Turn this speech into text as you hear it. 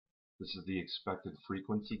This is the expected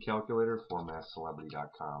frequency calculator for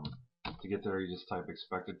masscelebrity.com. To get there, you just type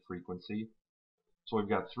expected frequency. So we've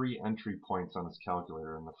got 3 entry points on this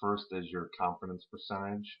calculator, and the first is your confidence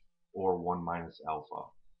percentage, or 1 minus alpha.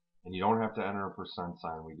 And you don't have to enter a percent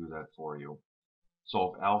sign, we do that for you.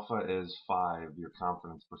 So if alpha is 5, your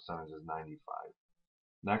confidence percentage is 95.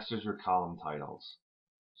 Next is your column titles.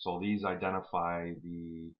 So these identify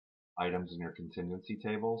the items in your contingency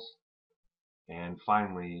tables. And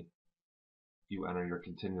finally, you enter your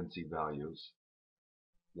contingency values,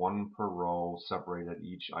 1 per row, separated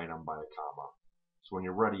each item by a comma. So when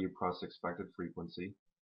you're ready, you press expected frequency.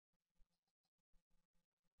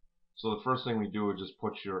 So the first thing we do is just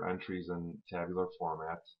put your entries in tabular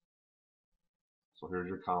format. So here's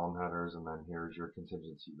your column headers, and then here's your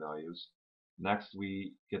contingency values. Next,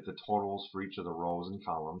 we get the totals for each of the rows and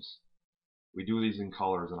columns. We do these in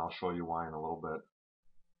colors, and I'll show you why in a little bit.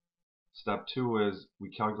 Step 2 is we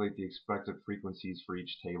calculate the expected frequencies for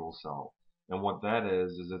each table cell. And what that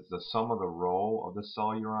is it's the sum of the row of the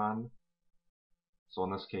cell you're on. So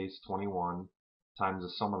in this case, 21, times the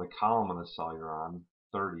sum of the column of the cell you're on,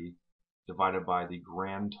 30, divided by the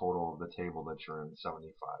grand total of the table that you're in,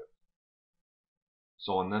 75.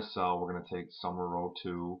 So in this cell, we're going to take sum of row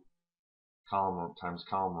 2, column times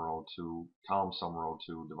column row 2, column sum row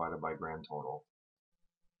 2, divided by grand total.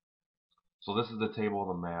 So this is the table of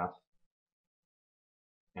the math,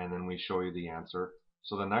 and then we show you the answer.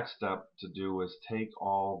 So the next step to do is take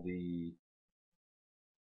all the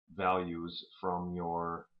values from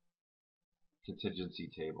your contingency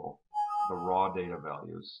table, the raw data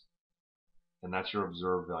values, and that's your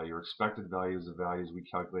observed value. Your expected value is the values we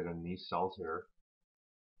calculated in these cells here.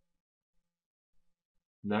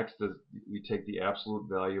 Next is we take the absolute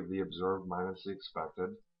value of the observed minus the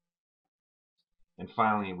expected, and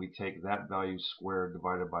finally we take that value squared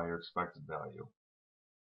divided by your expected value.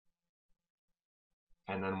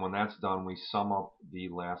 And then when that's done, we sum up the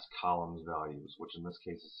last column's values, which in this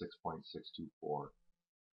case is 6.624.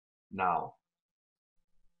 Now,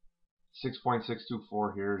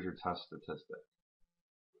 6.624 here is your test statistic.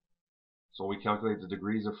 So we calculate the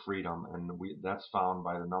degrees of freedom, and that's found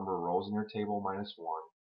by the number of rows in your table minus 1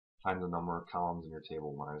 times the number of columns in your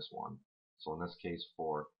table minus 1. So in this case,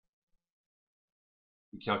 4.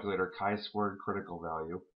 We calculate our chi-squared critical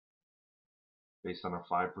value based on a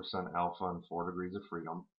 5% alpha and 4 degrees of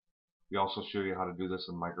freedom. We also show you how to do this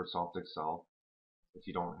in Microsoft Excel if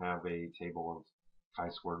you don't have a table of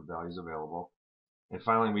chi-squared values available. And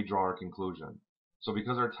finally, we draw our conclusion. So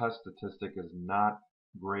because our test statistic is not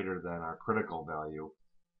greater than our critical value,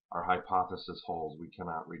 our hypothesis holds, we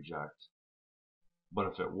cannot reject. But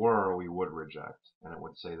if it were, we would reject, and it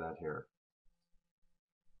would say that here.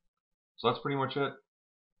 So that's pretty much it.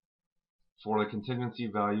 For the contingency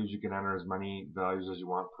values, you can enter as many values as you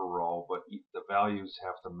want per row, but the values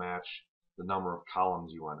have to match the number of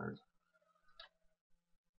columns you entered.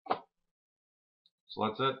 So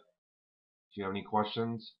that's it. If you have any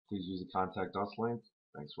questions, please use the Contact Us link.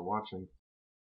 Thanks for watching.